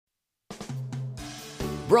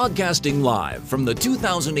Broadcasting live from the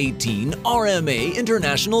 2018 RMA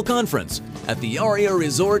International Conference at the Aria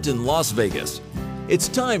Resort in Las Vegas. It's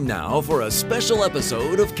time now for a special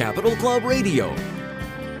episode of Capital Club Radio.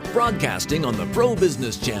 Broadcasting on the Pro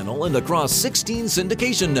Business Channel and across 16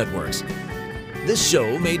 syndication networks. This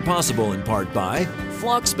show made possible in part by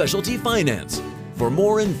Flock Specialty Finance. For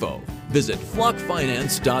more info, visit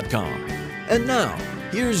flockfinance.com. And now,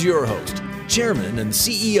 here's your host, Chairman and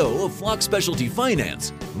CEO of Flock Specialty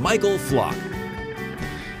Finance, Michael Flock.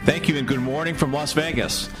 Thank you and good morning from Las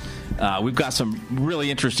Vegas. We've got some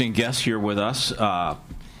really interesting guests here with us. I'd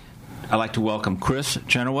like to welcome Chris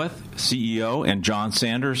Chenoweth, CEO, and John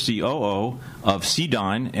Sanders, COO of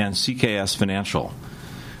CDYNE and CKS Financial.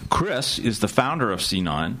 Chris is the founder of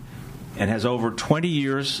CDYNE and has over 20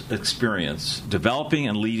 years' experience developing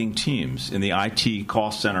and leading teams in the IT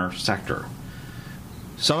call center sector.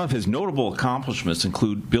 Some of his notable accomplishments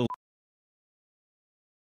include building.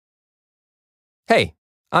 Hey,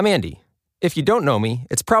 I'm Andy. If you don't know me,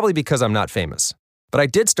 it's probably because I'm not famous. But I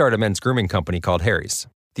did start a men's grooming company called Harry's.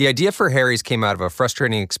 The idea for Harry's came out of a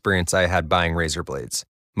frustrating experience I had buying razor blades.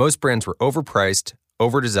 Most brands were overpriced,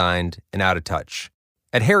 overdesigned, and out of touch.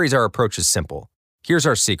 At Harry's, our approach is simple. Here's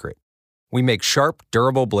our secret. We make sharp,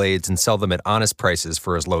 durable blades and sell them at honest prices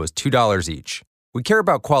for as low as $2 each. We care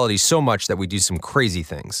about quality so much that we do some crazy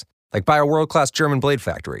things, like buy a world-class German blade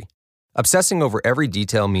factory. Obsessing over every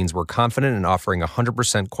detail means we're confident in offering a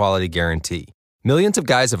 100% quality guarantee. Millions of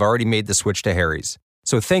guys have already made the switch to Harry's,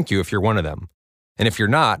 so thank you if you're one of them. And if you're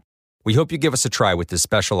not, we hope you give us a try with this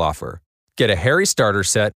special offer. Get a Harry's starter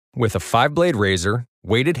set with a 5-blade razor,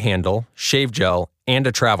 weighted handle, shave gel, and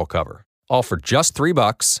a travel cover, all for just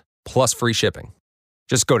 $3 plus free shipping.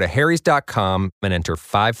 Just go to harrys.com and enter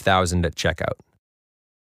 5,000 at checkout.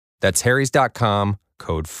 That's harrys.com,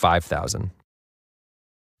 code 5,000.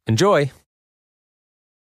 Enjoy.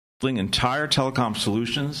 Building entire telecom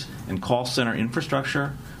solutions and call center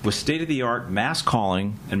infrastructure with state-of-the-art mass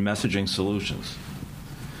calling and messaging solutions.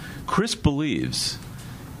 Chris believes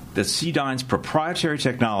that CDYNE's proprietary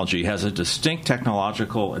technology has a distinct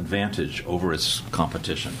technological advantage over its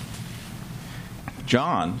competition.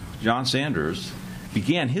 John Sanders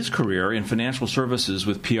began his career in financial services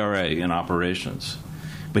with PRA in operations.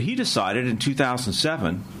 But he decided in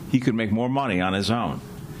 2007 he could make more money on his own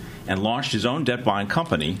and launched his own debt-buying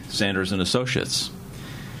company, Sanders and Associates.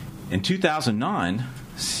 In 2009,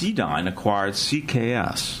 CDYNE acquired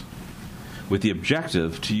CKS with the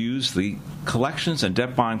objective to use the collections and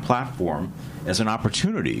debt-buying platform as an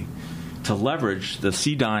opportunity to leverage the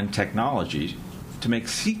CDYNE technology to make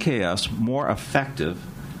CKS more effective,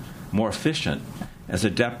 more efficient as a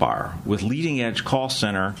debt buyer with leading-edge call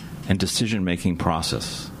center and decision-making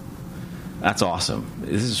process. That's awesome.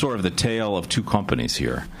 This is sort of the tale of two companies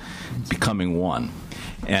here becoming one.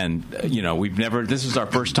 And, this is our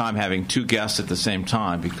first time having two guests at the same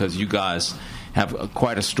time because you guys have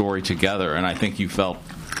quite a story together, and I think you felt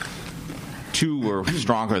two were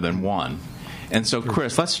stronger than one. And so,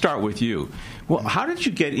 Chris, let's start with you. Well, how did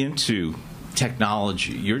you get into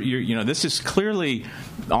technology? This is clearly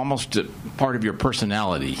almost a part of your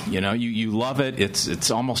personality. You love it. It's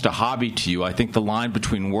almost a hobby to you. I think the line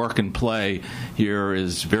between work and play here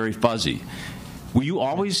is very fuzzy. Were you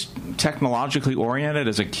always technologically oriented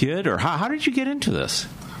as a kid, or how did you get into this?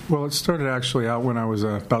 Well, it started actually out when I was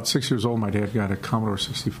about 6 years old. My dad got a Commodore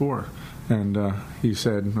 64, and he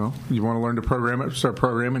said, "Well, you want to learn to program it? Start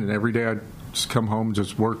programming." And every day I'd just come home and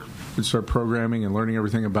just work and start programming and learning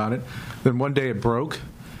everything about it. Then one day it broke,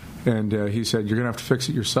 and he said, "You're going to have to fix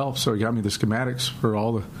it yourself." So he got me the schematics for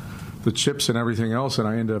all the chips and everything else, and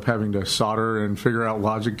I ended up having to solder and figure out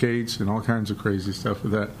logic gates and all kinds of crazy stuff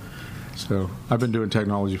with that. So I've been doing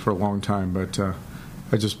technology for a long time, but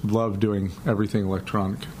I just love doing everything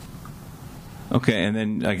electronic. Okay, and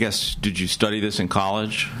then I guess, did you study this in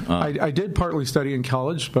college? I did partly study in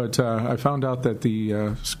college, but I found out that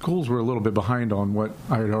the schools were a little bit behind on what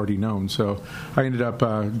I had already known. So I ended up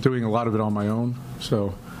doing a lot of it on my own.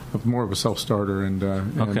 So I'm more of a self-starter, and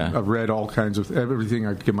I've read all kinds of everything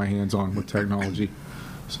I could get my hands on with technology.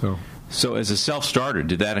 So as a self-starter,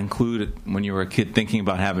 did that include, when you were a kid, thinking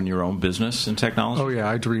about having your own business in technology? Oh, yeah,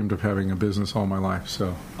 I dreamed of having a business all my life.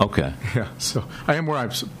 So okay. Yeah, so I am where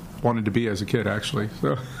I've wanted to be as a kid, actually.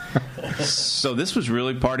 So this was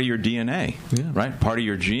really part of your DNA, right? Part of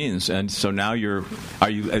your genes. And so now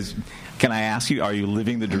can I ask you, are you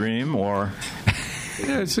living the dream, or?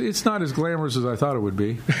 Yeah, it's not as glamorous as I thought it would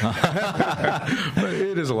be. But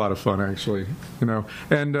it is a lot of fun, actually.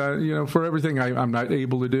 And for everything I'm not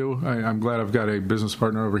able to do, I'm glad I've got a business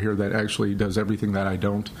partner over here that actually does everything that I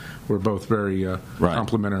don't. We're both very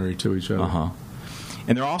complementary to each other. Uh-huh.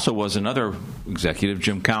 And there also was another executive,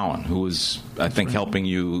 Jim Cowan, who was, I think, helping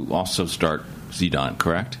you also start CDYNE,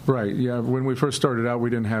 correct? Right, yeah. When we first started out, we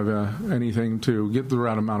didn't have anything to get the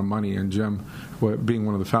right amount of money, and Jim, being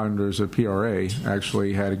one of the founders of PRA,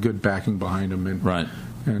 actually had a good backing behind him. And, right.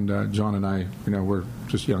 And John and I, we're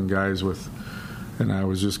just young guys and I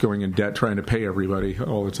was just going in debt trying to pay everybody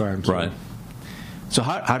all the time. So. Right. So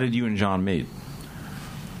how did you and John meet?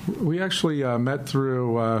 We actually met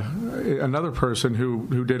through another person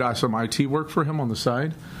who did some IT work for him on the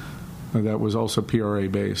side that was also PRA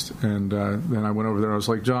based. And then I went over there and I was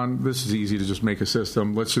like, John, this is easy to just make a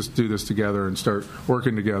system. Let's just do this together and start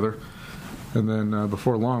working together. And then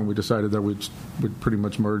before long, we decided that we'd pretty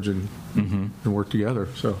much merge and work together.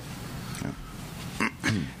 So.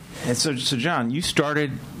 And so John, you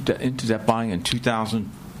started into debt buying in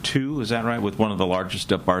 2002, is that right, with one of the largest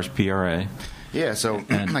debt buyers, PRA? Yeah, so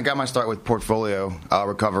I got my start with portfolio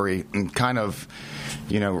recovery, and kind of,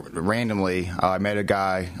 randomly, I met a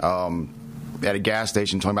guy at a gas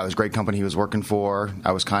station telling me about this great company he was working for.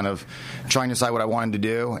 I was kind of trying to decide what I wanted to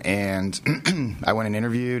do, and I went and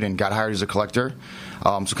interviewed and got hired as a collector. So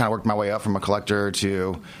kind of worked my way up from a collector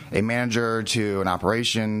to a manager to an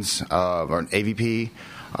operations or an AVP.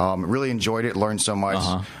 Really enjoyed it, learned so much.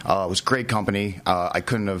 It was a great company. I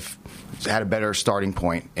couldn't have had a better starting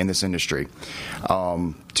point in this industry.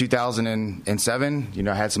 2007,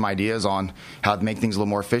 I had some ideas on how to make things a little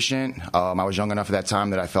more efficient. I was young enough at that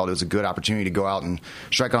time that I felt it was a good opportunity to go out and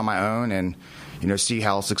strike on my own and, see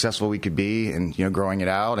how successful we could be and, growing it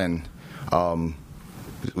out. And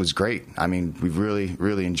it was great. I mean, we've really,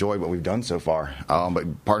 really enjoyed what we've done so far.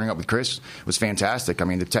 But partnering up with Chris was fantastic. I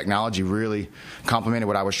mean, the technology really complemented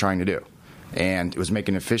what I was trying to do. And it was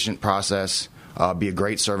making an efficient process, be a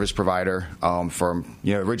great service provider from,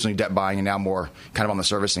 originally debt buying and now more kind of on the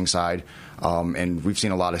servicing side. And we've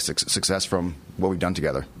seen a lot of success from what we've done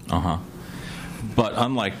together. But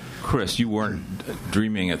unlike Chris, you weren't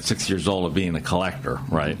dreaming at 6 years old of being a collector,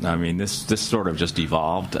 right? I mean, this sort of just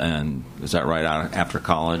evolved, and is that right after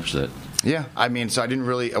college? Yeah, I mean, so I wasn't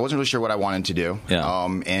really sure what I wanted to do. Yeah.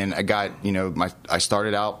 And I got, I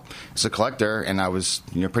started out as a collector, and I was,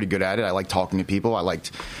 pretty good at it. I liked talking to people. I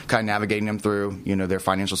liked kind of navigating them through, their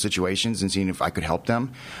financial situations and seeing if I could help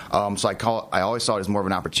them. So I always saw it as more of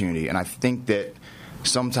an opportunity, and I think that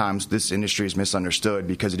sometimes this industry is misunderstood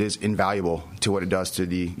because it is invaluable to what it does to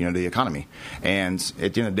the the economy. And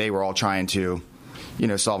at the end of the day, we're all trying to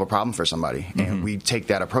solve a problem for somebody, and we take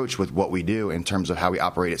that approach with what we do in terms of how we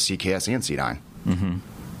operate at CKS and CDYNE.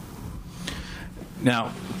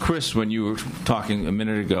 Now, Chris, when you were talking a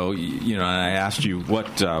minute ago, and I asked you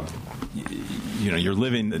what. You're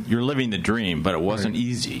living the dream, but it wasn't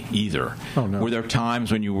easy either. Oh, no. Were there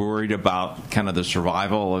times when you were worried about kind of the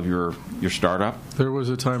survival of your startup? There was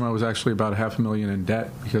a time I was actually about $500,000 in debt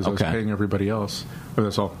because I was paying everybody else. But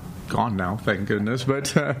that's all gone now, thank goodness.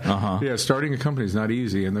 But yeah, starting a company is not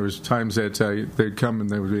easy. And there was times that they'd come and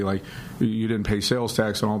they would be like, "You didn't pay sales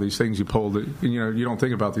tax on all these things you pulled." And, you don't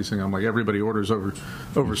think about these things. I'm like, everybody orders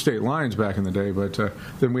over state lines back in the day. But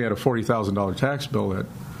then we had a $40,000 tax bill that.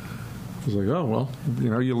 I was like, oh, well,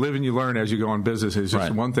 you live and you learn as you go on business. It's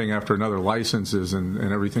just one thing after another, licenses and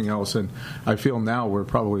everything else. And I feel now we're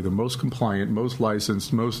probably the most compliant, most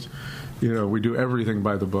licensed, most, we do everything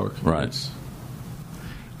by the book. Right.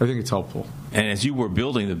 I think it's helpful. And as you were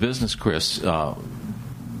building the business, Chris, were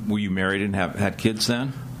you married and had kids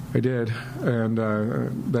then? I did, and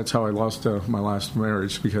that's how I lost my last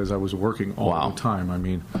marriage, because I was working all the time. I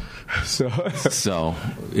mean, so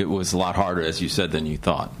it was a lot harder, as you said, than you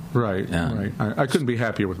thought. Right, right. I couldn't be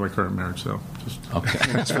happier with my current marriage, so.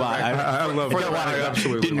 Okay. That's why I love it. I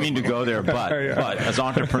absolutely didn't mean to go there, but but as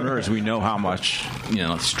entrepreneurs, we know how much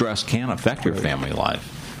stress can affect your family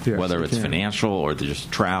life, whether it's financial or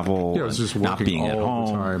just travel, just not being at home. All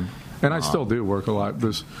the time. And I still do work a lot.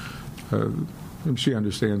 She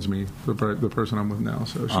understands me, the person I'm with now,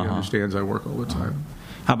 so she understands I work all the time.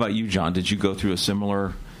 How about you, John? Did you go through a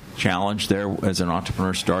similar challenge there as an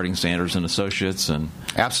entrepreneur starting Sanders and Associates? And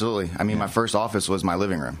absolutely. I mean, my first office was my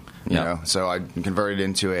living room. You know, so I converted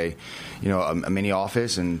into a mini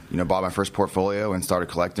office and bought my first portfolio and started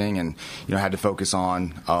collecting, and had to focus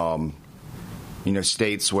on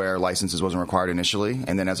states where licenses wasn't required initially.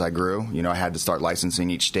 And then as I grew, I had to start licensing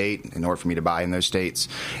each state in order for me to buy in those states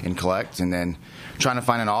and collect. And then trying to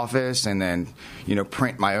find an office and then,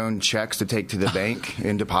 print my own checks to take to the bank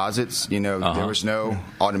in deposits. There was no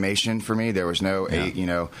automation for me. There was no,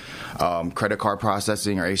 credit card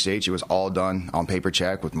processing or ACH. It was all done on paper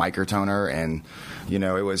check with microtoner. And,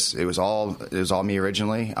 it was all me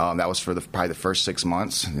originally. That was for probably the first 6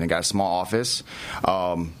 months. And I got a small office,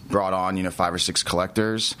 brought on, 5 or 6 6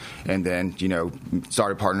 collectors, and then,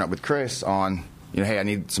 started partnering up with Chris on, hey, I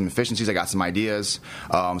need some efficiencies. I got some ideas,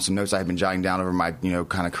 some notes I had been jotting down over my,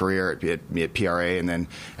 kind of career at PRA. And then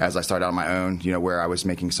as I started out on my own, where I was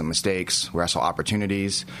making some mistakes, where I saw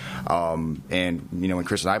opportunities. And, when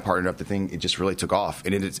Chris and I partnered up, it just really took off.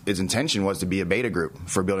 And its intention was to be a beta group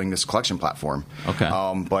for building this collection platform. Okay.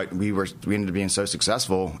 But we ended up being so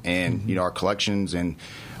successful in, our collections and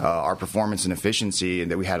our performance and efficiency,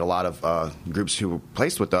 and that we had a lot of groups who were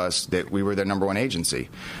placed with us that we were their number one agency.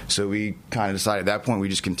 So we kind of decided at that point we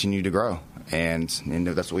just continued to grow, and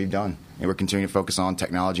that's what we've done. And we're continuing to focus on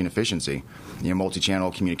technology and efficiency,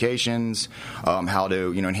 multi-channel communications, how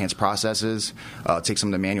to enhance processes, take some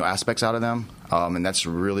of the manual aspects out of them, and that's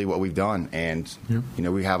really what we've done. And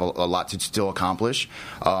we have a lot to still accomplish,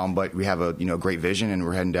 but we have a great vision, and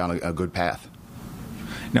we're heading down a good path.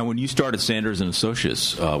 Now, when you started Sanders and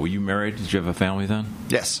Associates, were you married? Did you have a family then?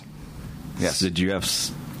 Yes. Did you have?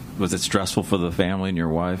 Was it stressful for the family and your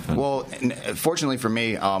wife? Well, fortunately for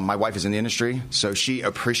me, my wife is in the industry, so she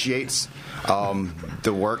appreciates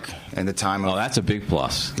the work and the time. Oh, that's a big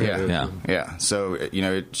plus. Yeah. So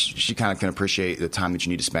she kind of can appreciate the time that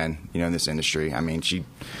you need to spend, in this industry. I mean,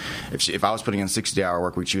 if I was putting in 60-hour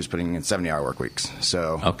work weeks, she was putting in 70-hour work weeks.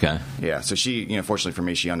 So okay. Yeah. So she, fortunately for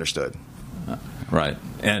me, she understood. Right.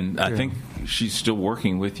 And I think she's still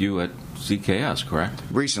working with you at CKS, correct?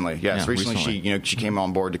 Recently, yes. Yeah, recently she came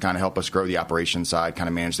on board to kind of help us grow the operations side, kind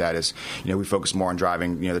of manage that as, we focus more on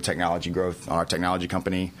driving, the technology growth on our technology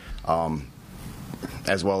company,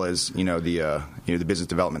 as well as, the business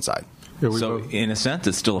development side. Yeah, so, in a sense,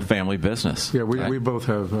 it's still a family business. Yeah, we both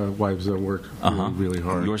have wives that work really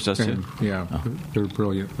hard. Yours does too? Yeah, they're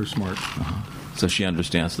brilliant. They're smart. So she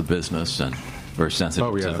understands the business and very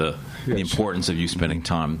sensitive to the importance of you spending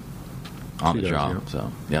time on the job. Yeah.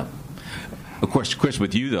 So, yeah. Of course, Chris,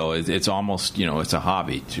 with you, though, it's almost, it's a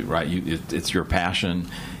hobby, too, right? It's your passion,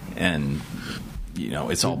 and,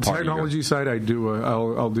 it's all part of your... Technology side, I do.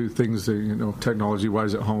 I'll do things that,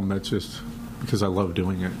 technology-wise at home. That's just because I love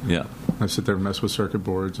doing it. Yeah. I sit there and mess with circuit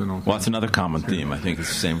boards and all. Well, that's another common theme. I think it's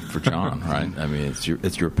the same for John, right? I mean,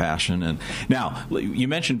 it's your passion. And now, you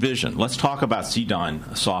mentioned vision. Let's talk about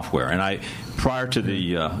CDYNE software. And prior to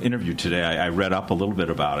the interview today, I read up a little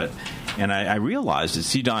bit about it, and I realized that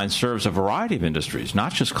CDYNE serves a variety of industries,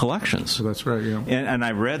 not just collections. So that's right. Yeah. And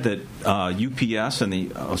I read that UPS and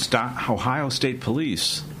the Ohio State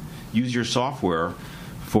Police use your software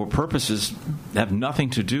for purposes that have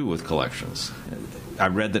nothing to do with collections. I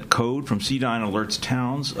read that code from CDYNE alerts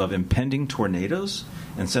towns of impending tornadoes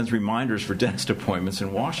and sends reminders for dentist appointments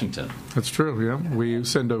in Washington. That's true, yeah. We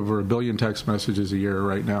send over 1 billion text messages a year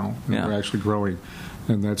right now, and we're actually growing.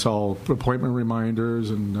 And that's all appointment reminders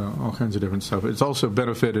and all kinds of different stuff. It's also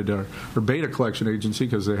benefited our beta collection agency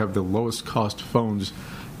because they have the lowest cost phones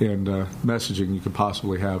and messaging you could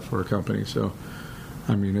possibly have for a company. So,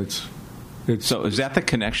 I mean, So is that the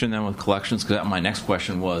connection then with collections? Because my next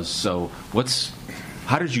question was,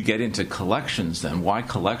 how did you get into collections then? Why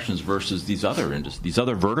collections versus these other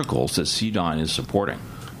verticals that CDYNE is supporting?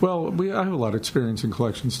 Well, I have a lot of experience in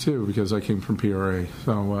collections too because I came from PRA.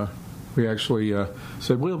 So we actually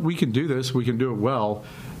said, well, we can do this. We can do it well,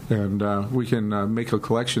 and we can make a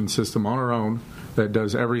collection system on our own that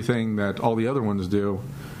does everything that all the other ones do.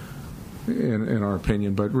 In our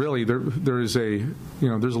opinion, but really there's a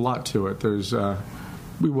lot to it.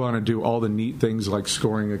 We want to do all the neat things like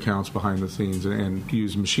scoring accounts behind the scenes and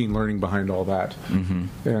use machine learning behind all that,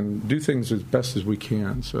 and do things as best as we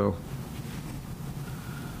can. So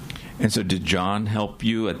did John help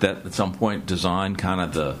you at some point design kind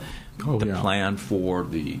of the plan for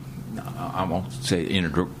the I won't say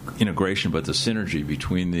integration, but the synergy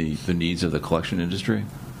between the needs of the collection industry?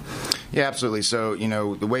 Yeah, absolutely. So,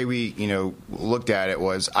 the way we, looked at it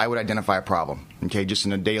was I would identify a problem, okay, just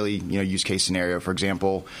in a daily, use case scenario. For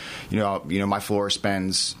example, my floor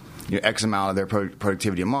spends X amount of their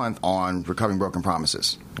productivity a month on recovering broken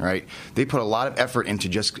promises, right? They put a lot of effort into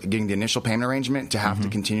just getting the initial payment arrangement. To have to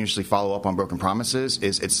continuously follow up on broken promises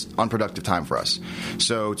it's unproductive time for us.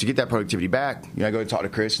 So to get that productivity back, I go to talk to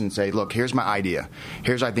Chris and say, look, here's my idea.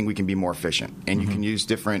 Here's how I think we can be more efficient. And you can use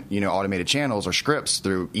different, automated channels or scripts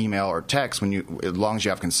through email or text as long as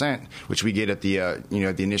you have consent, which we get at the,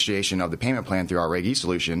 the initiation of the payment plan through our Reg E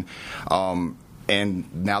solution.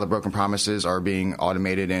 And now the broken promises are being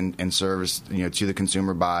automated and serviced, to the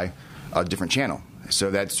consumer by a different channel.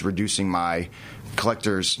 So that's reducing my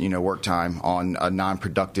collector's, work time on a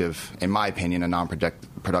non-productive, in my opinion,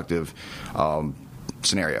 productive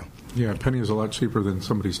scenario. Yeah, penny is a lot cheaper than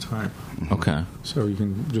somebody's time. Okay. So you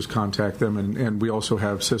can just contact them, and we also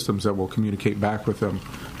have systems that will communicate back with them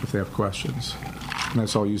if they have questions. And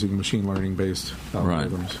that's all using machine learning-based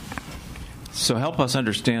algorithms. Right. So help us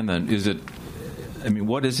understand then,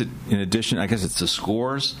 what is it in addition? I guess it's the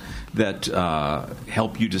scores that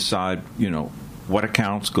help you decide, what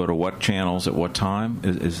accounts go to what channels at what time?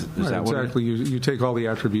 Is that what exactly? You take all the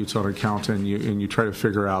attributes on an account and you try to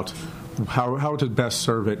figure out how to best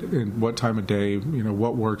serve it in what time of day,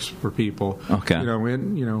 what works for people. Okay.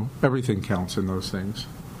 And everything counts in those things.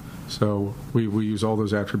 So we use all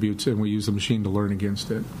those attributes and we use the machine to learn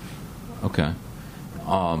against it. Okay.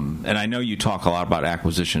 And I know you talk a lot about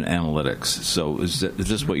acquisition analytics. So is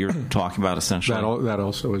this what you're talking about essentially? That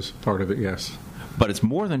also is part of it, yes. But it's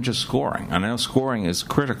more than just scoring. I know scoring is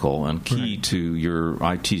critical and key to your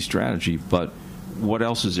IT strategy, but what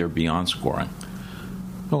else is there beyond scoring?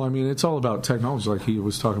 Well, it's all about technology. Like he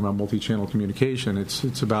was talking about multi-channel communication.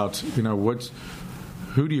 It's about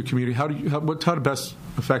who do you communicate? How to best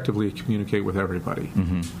effectively communicate with everybody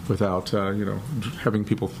without having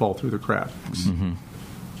people fall through the cracks. Mm-hmm.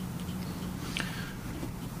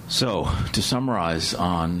 So, to summarize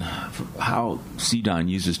on how CDYNE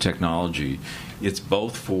uses technology, it's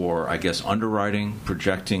both for, I guess, underwriting,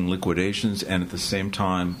 projecting liquidations, and at the same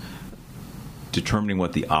time determining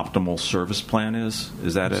what the optimal service plan is.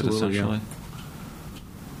 Is that Absolutely, it, essentially?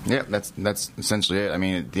 Yeah, that's essentially it.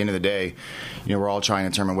 At the end of the day, we're all trying to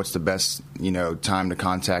determine what's the best, time to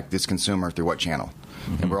contact this consumer through what channel.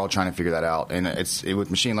 Mm-hmm. And we're all trying to figure that out. And with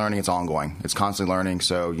machine learning, it's ongoing. It's constantly learning.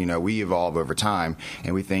 So, we evolve over time.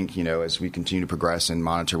 And we think, as we continue to progress and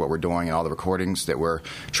monitor what we're doing and all the recordings that we're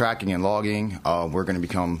tracking and logging, we're going to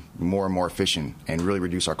become more and more efficient and really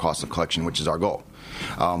reduce our cost of collection, which is our goal.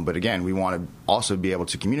 But again, we want to also be able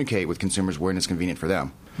to communicate with consumers when it's convenient for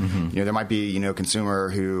them. Mm-hmm. There might be, a consumer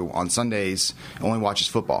who on Sundays only watches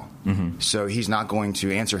football. Mm-hmm. So he's not going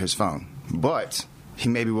to answer his phone. But he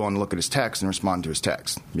may be willing to look at his text and respond to his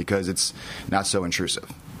text because it's not so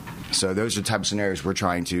intrusive. So those are the type of scenarios we're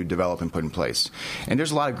trying to develop and put in place. And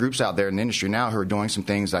there's a lot of groups out there in the industry now who are doing some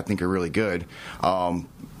things that I think are really good.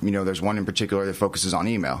 There's one in particular that focuses on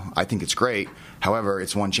email. I think it's great. However,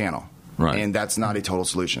 it's one channel. Right. And that's not a total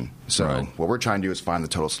solution. So what we're trying to do is find the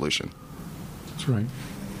total solution. That's right.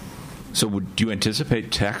 So do you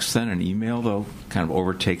anticipate text then and email, though, kind of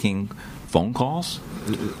overtaking phone calls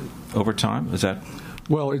over time? Is that...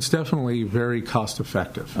 Well, it's definitely very cost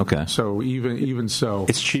effective. Okay. So even so,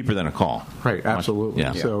 it's cheaper than a call. Right. Absolutely.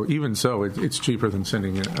 Yeah. So even so, it's cheaper than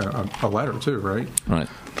sending a letter too. Right. Right.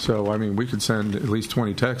 So we could send at least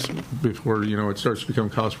 20 texts before it starts to become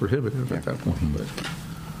cost prohibitive at that point.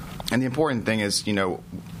 Mm-hmm. And the important thing is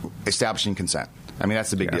establishing consent.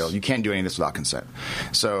 That's the big deal. You can't do any of this without consent.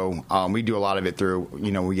 So we do a lot of it through,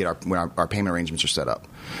 we get when our payment arrangements are set up.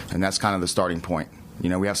 And that's kind of the starting point.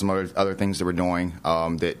 We have some other things that we're doing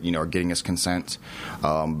that, are getting us consent,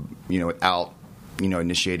 without,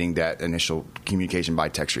 initiating that initial communication by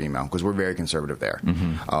text or email, because we're very conservative there.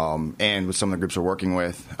 Mm-hmm. And with some of the groups we're working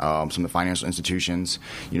with, some of the financial institutions,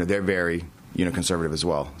 they're very conservative as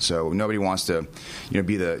well. So nobody wants to,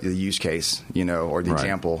 be the use case, or the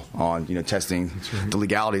example on, testing the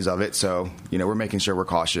legalities of it. So, we're making sure we're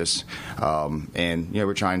cautious, and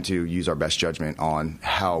we're trying to use our best judgment on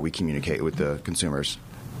how we communicate with the consumers.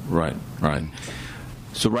 Right.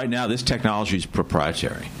 So right now, this technology is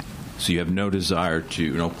proprietary. So you have no desire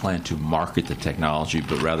to, plan to market the technology,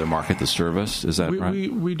 but rather market the service. Is that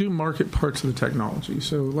right? We do market parts of the technology,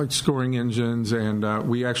 so like scoring engines, and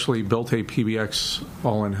we actually built a PBX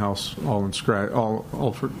all in-house,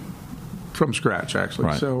 from scratch, actually.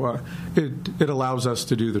 Right. So it allows us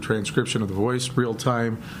to do the transcription of the voice real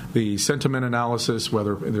time, the sentiment analysis,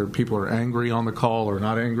 whether people are angry on the call or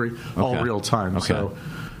not angry, all real time. Okay. So.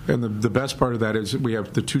 And the best part of that is we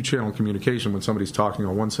have the two-channel communication. When somebody's talking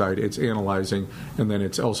on one side, it's analyzing, and then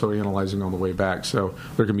it's also analyzing on the way back. So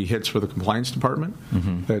there can be hits for the compliance department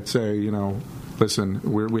that say, listen,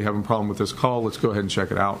 we have a problem with this call. Let's go ahead and check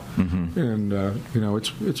it out. Mm-hmm. And,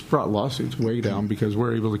 it's brought lawsuits way down because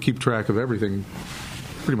we're able to keep track of everything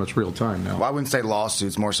pretty much real time now. Well, I wouldn't say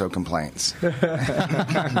lawsuits, more so complaints.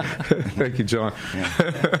 Thank you, John.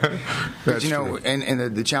 Yeah. But,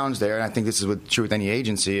 and the challenge there, and I think this is true with any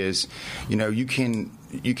agency, is, you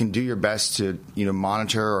can do your best to,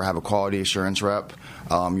 monitor or have a quality assurance rep,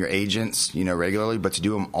 your agents, regularly, but to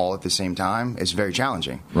do them all at the same time is very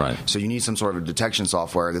challenging. Right. So you need some sort of detection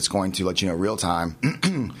software that's going to let you know real time.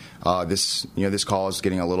 This call is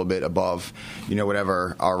getting a little bit above,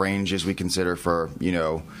 whatever our range is we consider for,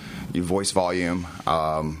 your voice volume,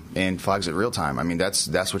 and flags it real time.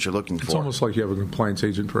 That's what you're looking for. It's almost like you have a compliance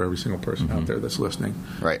agent for every single person out there that's listening.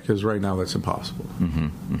 Right. Because right now that's impossible.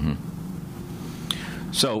 Mm-hmm. Mm-hmm.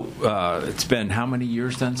 So it's been how many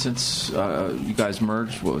years then since you guys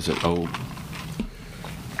merged? What was it?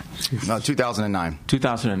 2009.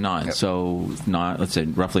 2009. Yep. So let's say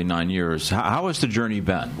roughly 9 years. How has the journey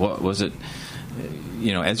been? What was it?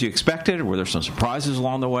 As you expected, or were there some surprises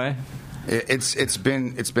along the way? It's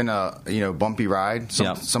been a bumpy ride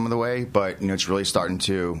some of the way, but it's really starting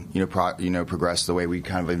to progress the way we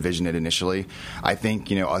kind of envisioned it initially. I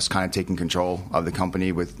think us kind of taking control of the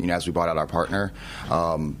company with as we bought out our partner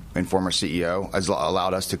and former CEO has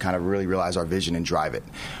allowed us to kind of really realize our vision and drive it.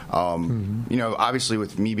 Obviously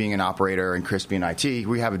with me being an operator and Chris being IT,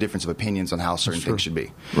 we have a difference of opinions on how certain things should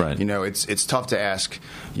be. Right. It's tough to ask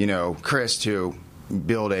Chris to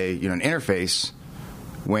build an interface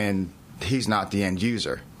when he's not the end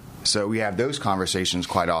user. So we have those conversations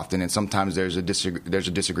quite often, and sometimes there's a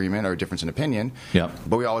disagreement or a difference in opinion. Yep.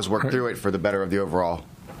 But we always work through it for the better of the overall,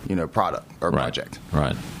 product or project.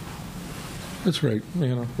 Right. That's right.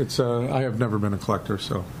 It's I have never been a collector,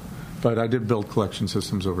 but I did build collection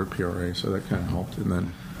systems over at PRA, so that kind of helped. And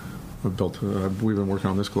then we've been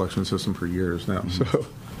working on this collection system for years now.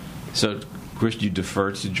 So, Chris, do you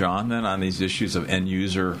defer to John then on these issues of end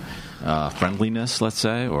user friendliness, let's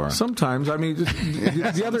say, or sometimes? I mean,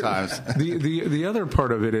 the other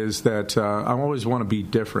part of it is that I always want to be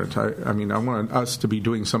different. I want us to be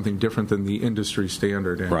doing something different than the industry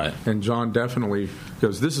standard. Right. And John definitely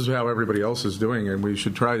goes, this is how everybody else is doing it, and we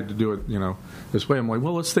should try to do it, this way. I'm like,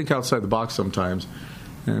 well, let's think outside the box sometimes.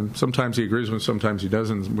 And sometimes he agrees with, sometimes he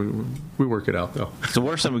doesn't. We work it out, though. So,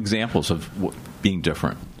 what are some examples of being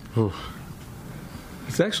different?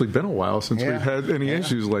 It's actually been a while since we've had any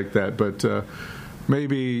issues like that, but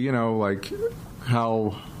maybe like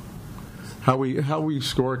how we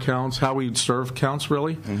score accounts, how we serve accounts,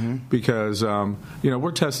 really, because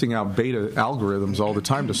we're testing out beta algorithms all the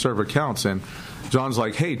time to serve accounts, and John's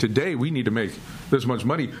like, hey, today we need to make this much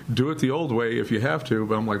money. Do it the old way if you have to.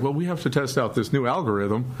 But I'm like, well, we have to test out this new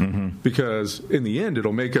algorithm because in the end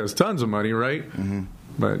it'll make us tons of money, right?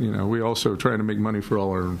 But we also trying to make money for all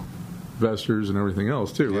our investors and everything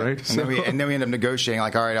else too, right? And then we end up negotiating,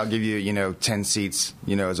 like, all right, I'll give you 10 seats,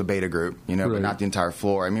 as a beta group, but not the entire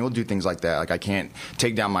floor. I mean, we'll do things like that. Like, I can't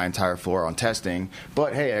take down my entire floor on testing,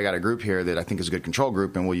 but hey, I got a group here that I think is a good control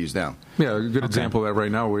group, and we'll use them. Yeah, a good example of that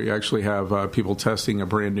right now, we actually have people testing a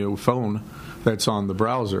brand new phone that's on the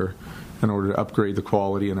browser in order to upgrade the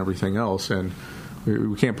quality and everything else, and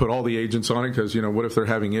we can't put all the agents on it because what if they're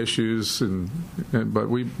having issues? But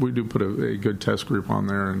we do put a good test group on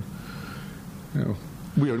there, and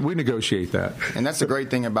we negotiate that. And that's the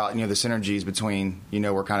great thing about the synergies between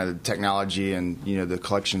where kind of the technology and the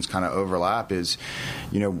collections kind of overlap is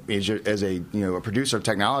as a producer of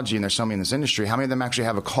technology, and there's so many in this industry, how many of them actually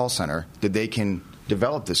have a call center that they can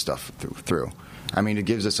develop this stuff through? I mean, it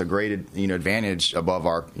gives us a great advantage above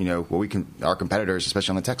our our competitors,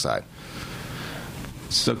 especially on the tech side.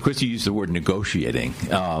 So, Chris, you used the word negotiating.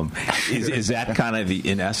 Is that kind of,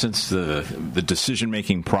 in essence, the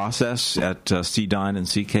decision-making process at CDYNE and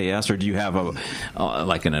CKS, or do you have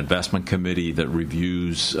like an investment committee that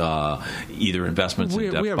reviews either investments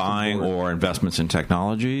in debt buying or investments in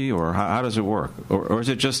technology, or how does it work? Or is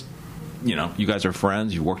it just you guys are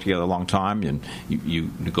friends, you work together a long time, and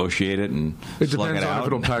you negotiate it and it slug depends it on out? If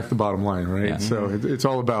it'll pack the bottom line, right? Yeah. So it's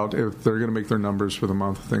all about if they're going to make their numbers for the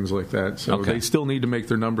month, things like that. So they still need to make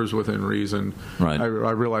their numbers within reason. Right. I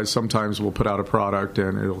realize sometimes we'll put out a product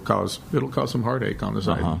and it'll cause some heartache on the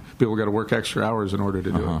side. People got to work extra hours in order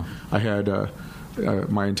to do it. I had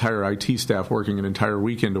my entire IT staff working an entire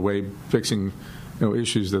weekend away fixing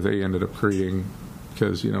issues that they ended up creating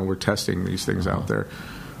because we're testing these things out there.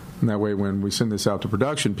 And that way, when we send this out to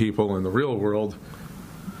production people in the real world,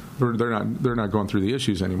 they're not going through the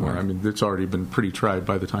issues anymore. Right. I mean, it's already been pretty tried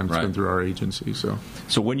by the time it's been through our agency. So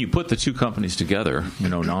when you put the two companies together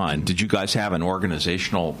in 2009, did you guys have an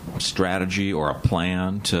organizational strategy or a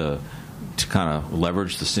plan to kind of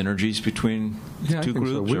leverage the synergies between the two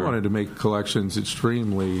groups? So. We wanted to make collections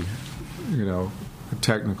extremely,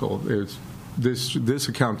 technical. This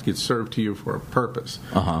account gets served to you for a purpose.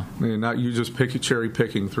 And not you just cherry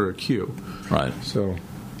picking through a queue. Right. So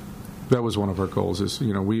that was one of our goals is,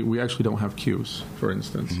 we actually don't have queues, for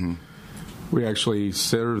instance. We actually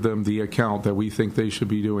serve them the account that we think they should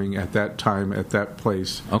be doing at that time, at that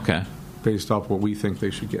place. Okay. Based off what we think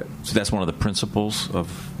they should get. So that's one of the principles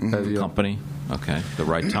of the company? Okay. The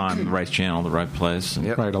right time, the right channel, the right place.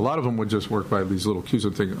 Yep. Right. A lot of them would just work by these little cues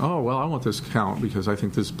and think, oh, well, I want this account because I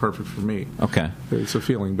think this is perfect for me. Okay. It's a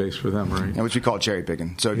feeling base for them, right? And which we call cherry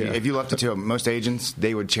picking. So if you left it to most agents,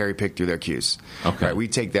 they would cherry pick through their cues. Okay. Right? We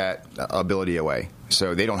take that ability away.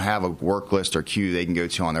 So they don't have a work list or queue they can go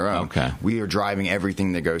to on their own. Okay. We are driving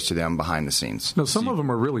everything that goes to them behind the scenes. No, some of them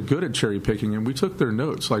are really good at cherry picking, and we took their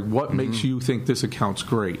notes, like what makes you think this account's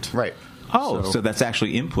great. Right. Oh, so that's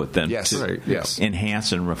actually input then. Yes. To Right, yes.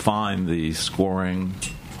 enhance and refine the scoring.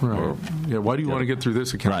 Right. Yeah. Why do you want to get through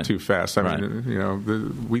this account Right. too fast? I Right.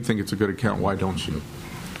 mean, we think it's a good account. Why don't you?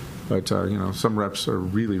 But some reps are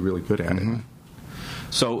really, really good at it.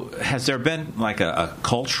 So has there been like a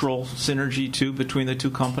cultural synergy too between the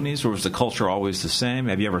two companies, or is the culture always the same?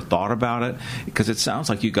 Have you ever thought about it? Because it sounds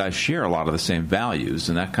like you guys share a lot of the same values,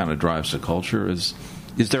 and that kind of drives the culture. Is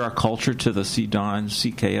there a culture to the CDYNE,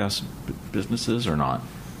 CKS businesses or not?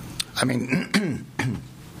 I mean,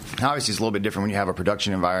 obviously it's a little bit different when you have a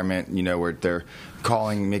production environment, where they're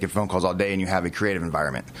making phone calls all day, and you have a creative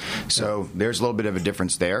environment. So there's a little bit of a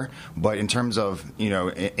difference there. But in terms of,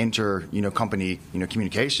 company,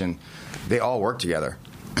 communication, they all work together.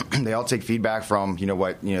 They all take feedback from,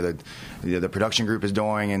 what, the production group is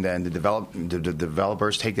doing, and then the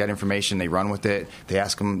developers take that information, they run with it. They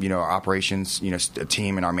ask them, our operations,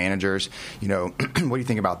 team and our managers, what do you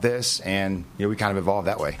think about this? And, we kind of evolve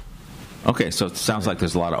that way. Okay, so it sounds like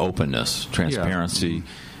there's a lot of openness, transparency,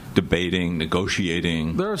 debating,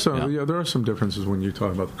 negotiating. There are some differences when you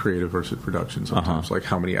talk about the creative versus production sometimes, like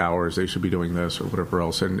how many hours they should be doing this or whatever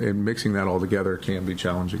else, and mixing that all together can be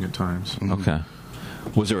challenging at times. Okay.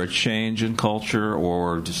 Was there a change in culture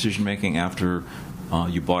or decision making after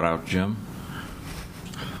you bought out Jim?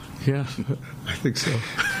 Yeah, I think so.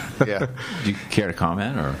 Yeah. Do you care to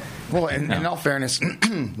comment or? Well, in all fairness,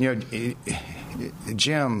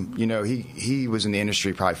 Jim, he was in the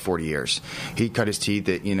industry probably 40 years. He cut his teeth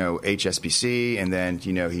at, HSBC, and then,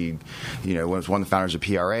 he, was one of the founders of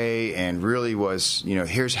PRA, and really was,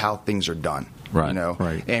 here's how things are done. Right.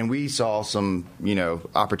 Right. And we saw some,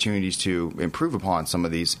 opportunities to improve upon some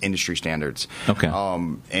of these industry standards. Okay.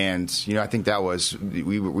 And, I think that was,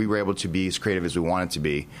 we were able to be as creative as we wanted to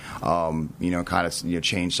be, kind of,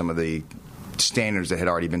 change some of the standards that had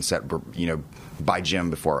already been set, by Jim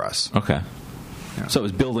before us. Okay. Yeah. So it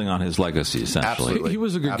was building on his legacy, essentially. Absolutely. He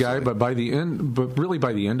was a good guy, but by the end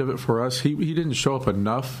of it for us, he didn't show up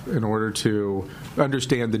enough in order to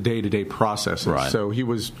understand the day-to-day processes. Right. So he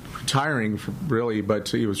was retiring, really, but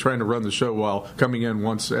he was trying to run the show while coming in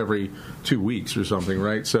once every 2 weeks or something,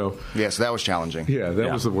 right? So so that was challenging. Yeah,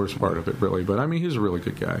 that was the worst part of it, really. But, I mean, he's a really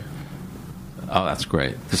good guy. Oh, that's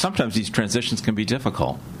great. Because sometimes these transitions can be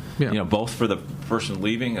difficult. Yeah. Both for the person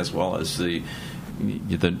leaving as well as the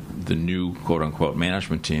new quote unquote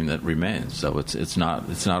management team that remains. So it's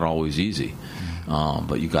not always easy.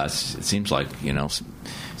 But you guys, it seems like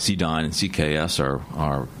CDYNE and CKS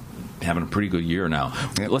are having a pretty good year now.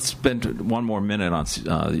 Yep. Let's spend one more minute on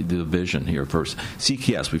the vision here first.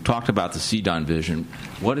 CKS, we've talked about the CDYNE vision.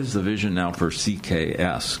 What is the vision now for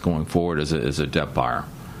CKS going forward as a debt buyer?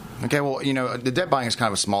 Okay, well, the debt buying is kind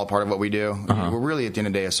of a small part of what we do. We're really, at the end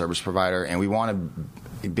of the day, a service provider, and we want to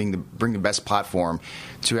bring the best platform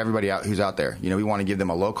to everybody who's out there. We want to give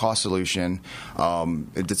them a low-cost solution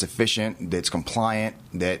that's efficient, that's compliant,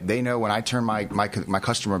 that they know when I turn my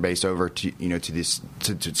customer base over to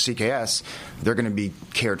CKS, they're going to be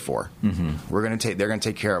cared for. Mm-hmm. They're going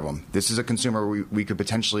to take care of them. This is a consumer we could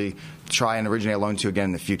potentially try and originate a loan to again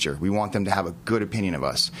in the future. We want them to have a good opinion of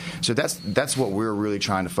us. So that's what we're really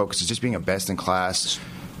trying to focus, is just being a best-in-class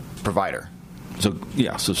provider. So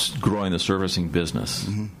growing the servicing business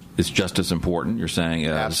is just as important, you're saying,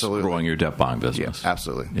 as absolutely. Growing your debt buying business. Yeah,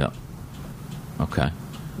 absolutely. Yeah. Okay.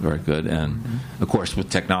 Very good. And, of course, with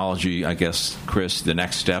technology, I guess, Chris, the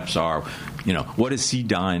next steps are, what is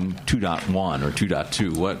CDYNE 2.1 or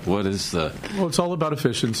 2.2? What is the... Well, it's all about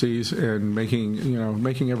efficiencies and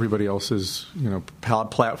making everybody else's,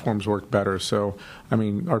 platforms work better. So, I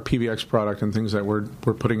mean, our PBX product and things that we're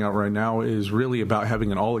putting out right now is really about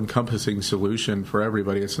having an all-encompassing solution for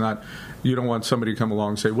everybody. It's not, you don't want somebody to come along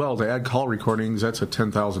and say, well, to add call recordings, that's a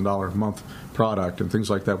 $10,000 a month product and things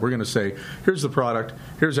like that. We're going to say, here's the product,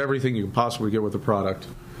 here's everything you can possibly get with the product.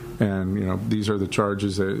 And, these are the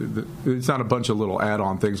charges. It's not a bunch of little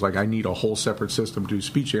add-on things like I need a whole separate system to do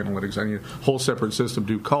speech analytics. I need a whole separate system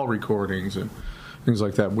to do call recordings and things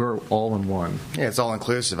like that. We're all in one. Yeah, it's all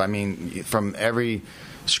inclusive. I mean, from every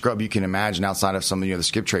scrub you can imagine outside of some of the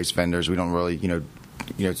skip trace vendors, we don't really,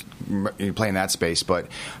 play in that space. But,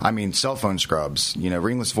 I mean, cell phone scrubs,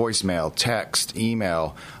 ringless voicemail, text,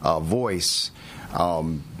 email, voice,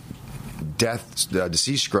 death,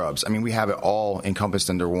 deceased scrubs. I mean, we have it all encompassed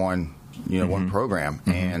under one one program,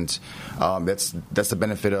 and that's the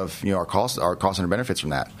benefit of our cost center benefits from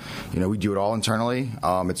that. We do it all internally.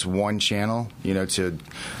 It's one channel, to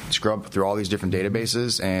scrub through all these different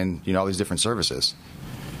databases and all these different services.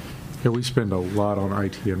 Yeah, we spend a lot on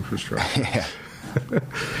IT infrastructure. Yeah.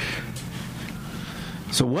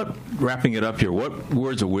 So wrapping it up here, what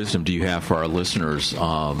words of wisdom do you have for our listeners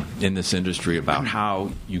in this industry about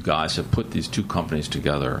how you guys have put these two companies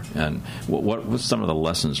together, and what's some of the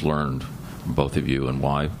lessons learned from both of you, and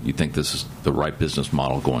why you think this is the right business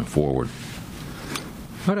model going forward?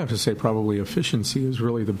 I'd have to say probably efficiency is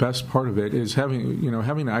really the best part of it, is having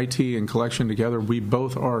IT and collection together. We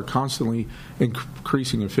both are constantly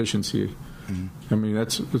increasing efficiency. I mean,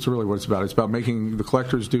 that's really what it's about. It's about making the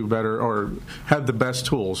collectors do better or have the best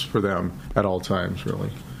tools for them at all times, really.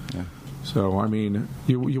 Yeah. So, I mean,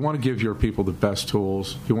 you want to give your people the best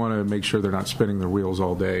tools. You want to make sure they're not spinning their wheels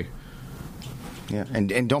all day. Yeah,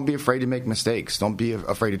 and don't be afraid to make mistakes. Don't be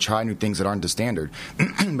afraid to try new things that aren't the standard,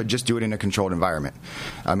 but just do it in a controlled environment.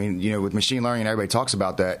 I mean, with machine learning, everybody talks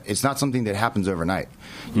about that. It's not something that happens overnight.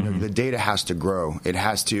 The data has to grow. It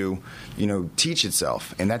has to, teach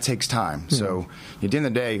itself, and that takes time. Yeah. So at the end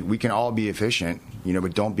of the day, we can all be efficient,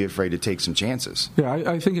 but don't be afraid to take some chances. Yeah,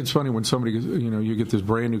 I think it's funny when somebody, you get this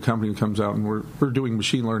brand new company that comes out and we're doing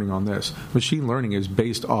machine learning on this. Machine learning is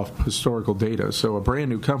based off historical data, so a brand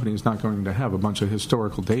new company is not going to have a bunch of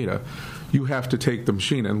historical data. You have to take the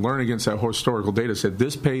machine and learn against that historical data. Said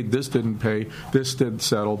this paid, this didn't pay, this did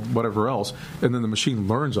settle, whatever else, and then the machine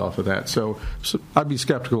learns off of that. So I'd be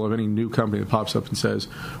skeptical of any new company that pops up and says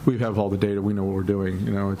we have all the data, we know what we're doing.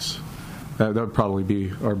 That would probably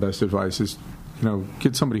be our best advice. Is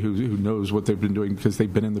get somebody who knows what they've been doing because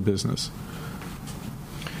they've been in the business.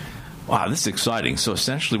 Wow, this is exciting. So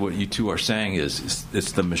essentially what you two are saying is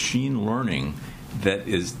it's the machine learning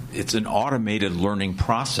it's an automated learning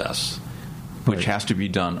process, which has to be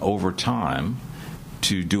done over time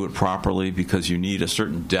to do it properly, because you need a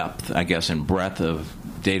certain depth, I guess, and breadth of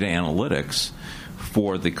data analytics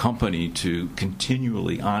for the company to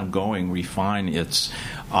continually ongoing refine its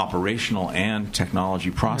operational and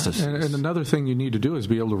technology processes. And another thing you need to do is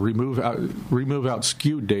be able to remove out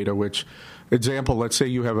skewed data, which, example, let's say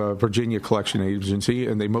you have a Virginia collection agency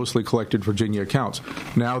and they mostly collected Virginia accounts.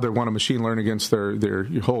 Now they want to machine learn against their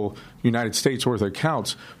whole United States worth of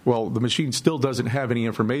accounts. Well, the machine still doesn't have any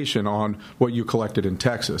information on what you collected in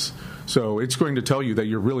Texas. So it's going to tell you that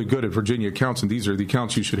you're really good at Virginia accounts and these are the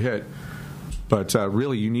accounts you should hit. But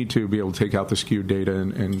really, you need to be able to take out the skewed data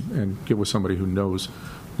and get with somebody who knows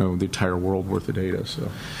the entire world worth of data. So,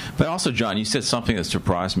 but also, John, you said something that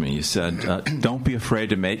surprised me. You said, "Don't be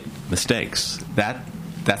afraid to make mistakes."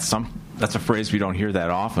 That's a phrase we don't hear that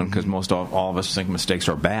often, because all of us think mistakes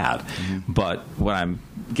are bad. But what I'm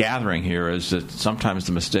gathering here is that sometimes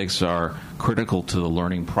the mistakes are critical to the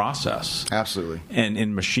learning process. Absolutely. And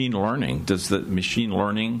in machine learning, does the machine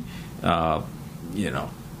learning,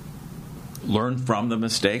 learn from the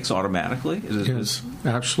mistakes automatically? Yes,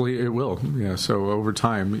 actually it will. Yeah. So over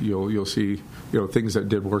time, you'll see things that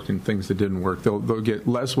did work and things that didn't work. They'll get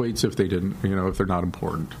less weights if they didn't. If they're not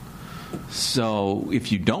important. So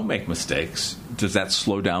if you don't make mistakes, does that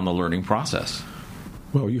slow down the learning process?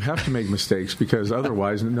 Well, you have to make mistakes, because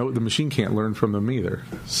otherwise, the machine can't learn from them either.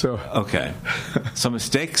 So okay, so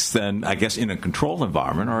mistakes then, I guess, in a controlled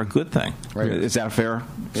environment are a good thing. Right. Is that a fair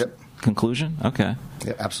conclusion? Okay.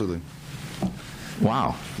 Yeah, absolutely.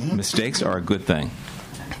 Wow, mistakes are a good thing.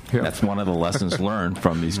 Yeah. That's one of the lessons learned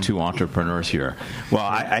from these two entrepreneurs here. Well,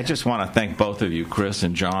 I just want to thank both of you, Chris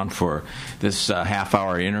and John, for this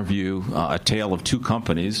half-hour interview, a tale of two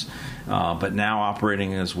companies, but now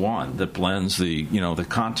operating as one that blends the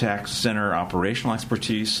contact center operational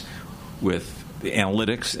expertise with the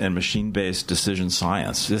analytics and machine-based decision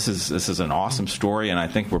science. This is an awesome story, and I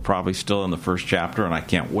think we're probably still in the first chapter, and I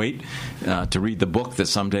can't wait to read the book that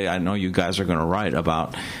someday I know you guys are going to write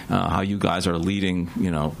about how you guys are leading,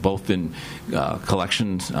 both in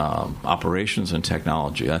collections, operations, and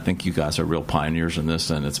technology. I think you guys are real pioneers in this,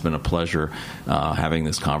 and it's been a pleasure having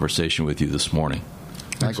this conversation with you this morning.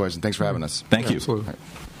 Likewise, and thanks for having us. Thank you. Absolutely.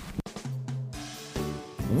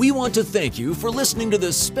 We want to thank you for listening to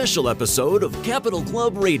this special episode of Capital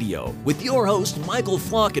Club Radio with your host, Michael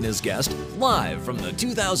Flock, and his guest, live from the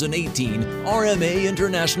 2018 RMA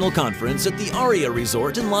International Conference at the Aria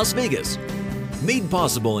Resort in Las Vegas. Made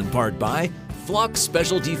possible in part by Flock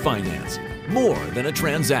Specialty Finance, more than a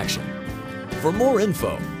transaction. For more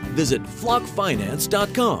info, visit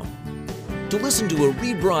flockfinance.com. To listen to a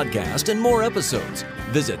rebroadcast and more episodes,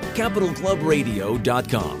 visit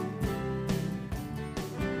capitalclubradio.com.